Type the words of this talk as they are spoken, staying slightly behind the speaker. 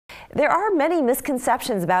There are many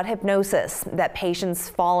misconceptions about hypnosis, that patients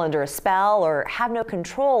fall under a spell or have no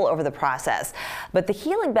control over the process. But the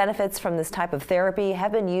healing benefits from this type of therapy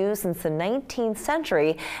have been used since the 19th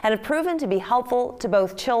century and have proven to be helpful to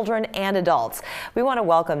both children and adults. We want to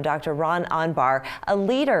welcome Dr. Anbar, a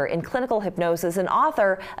leader in clinical hypnosis and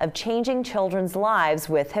author of Changing Children's Lives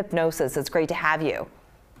with Hypnosis. It's great to have you.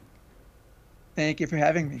 Thank you for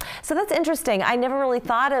having me. So that's interesting. I never really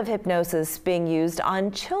thought of hypnosis being used on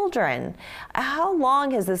children. How long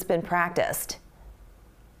has this been practiced?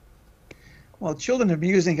 Well, children have been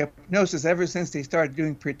using hypnosis ever since they started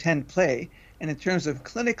doing pretend play. And in terms of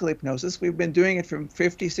clinical hypnosis, we've been doing it for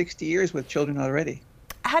 50, 60 years with children already.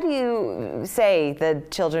 How do you say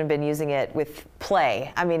that children have been using it with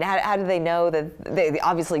play? I mean, how do they know that they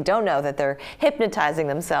obviously don't know that they're hypnotizing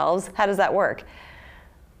themselves? How does that work?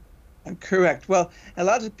 Correct. Well, a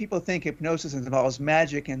lot of people think hypnosis involves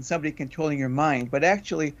magic and somebody controlling your mind, but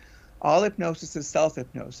actually all hypnosis is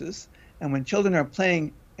self-hypnosis. And when children are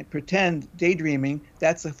playing and pretend daydreaming,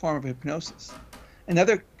 that's a form of hypnosis.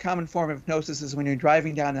 Another common form of hypnosis is when you're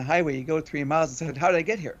driving down the highway, you go 3 miles and say, how did I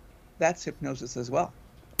get here? That's hypnosis as well.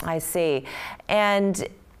 I see. And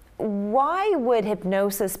why would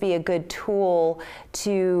hypnosis be a good tool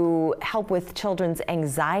to help with children's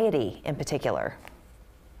anxiety in particular?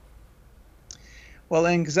 Well,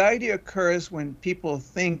 anxiety occurs when people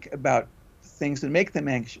think about things that make them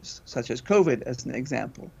anxious, such as COVID as an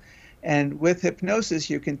example. And with hypnosis,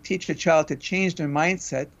 you can teach a child to change their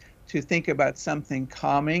mindset to think about something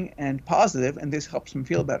calming and positive, and this helps them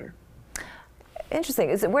feel better.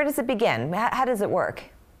 Interesting. Where does it begin? How does it work?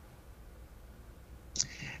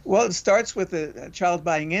 Well, it starts with a child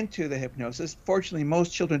buying into the hypnosis. Fortunately,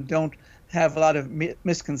 most children don't have a lot of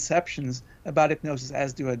misconceptions about hypnosis,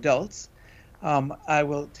 as do adults. I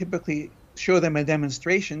will typically show them a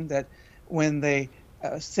demonstration that when they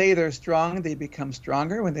say they're strong, they become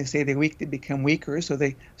stronger. When they say they're weak, they become weaker. So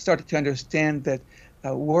they start to understand that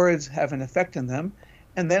words have an effect on them.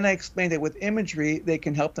 And then I explain that with imagery, they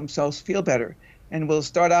can help themselves feel better. And we'll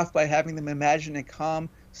start off by having them imagine a calm,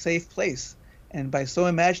 safe place. And by so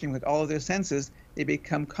imagining with all of their senses, they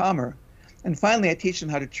become calmer. And finally, I teach them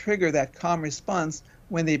how to trigger that calm response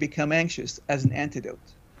when they become anxious as an antidote.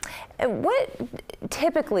 What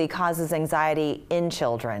typically causes anxiety in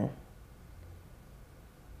children?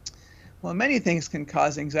 Well, many things can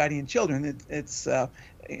cause anxiety in children. It's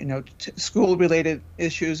school-related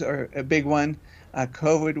issues are a big one.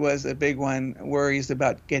 COVID was a big one. Worries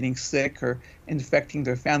about getting sick or infecting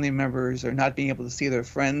their family members or not being able to see their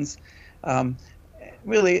friends.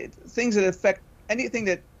 Really, things that affect anything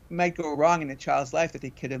that might go wrong in a child's life that they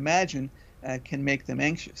could imagine can make them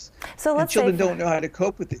anxious. So let's children don't know how to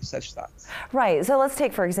cope with such thoughts. Right. So let's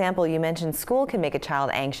take, for example, you mentioned school can make a child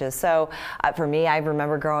anxious. So for me, I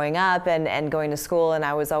remember growing up and going to school, and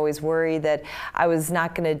I was always worried that I was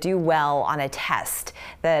not going to do well on a test,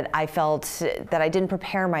 that I felt that I didn't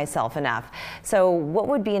prepare myself enough. So what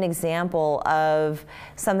would be an example of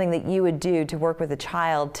something that you would do to work with a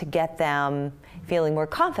child to get them feeling more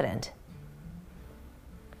confident?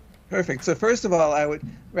 Perfect. So first of all, I would,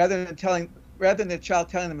 rather than the child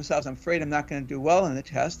telling themselves, I'm afraid I'm not going to do well on the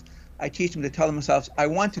test, I teach them to tell themselves, I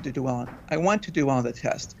want to do well on the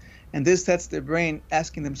test. And this sets their brain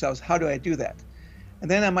asking themselves, how do I do that? And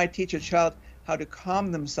then I might teach a child how to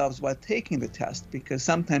calm themselves while taking the test, because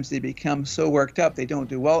sometimes they become so worked up they don't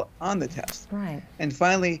do well on the test. Right. And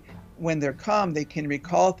finally, when they're calm, they can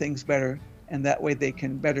recall things better, and that way they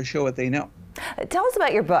can better show what they know. Tell us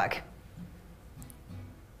about your book.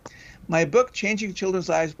 My book, Changing Children's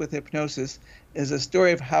Lives with Hypnosis, is a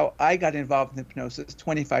story of how I got involved in hypnosis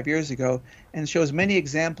 25 years ago and shows many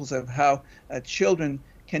examples of how children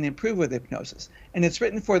can improve with hypnosis. And it's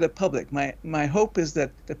written for the public. My hope is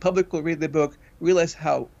that the public will read the book, realize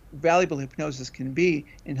how valuable hypnosis can be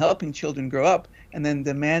in helping children grow up, and then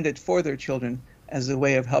demand it for their children as a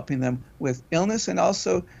way of helping them with illness and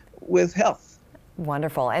also with health.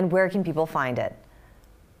 Wonderful. And where can people find it?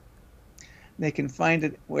 They can find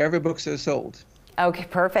it wherever books are sold. Okay,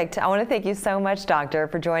 perfect. I want to thank you so much, Doctor,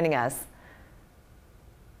 for joining us.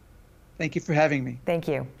 Thank you for having me. Thank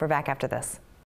you. We're back after this.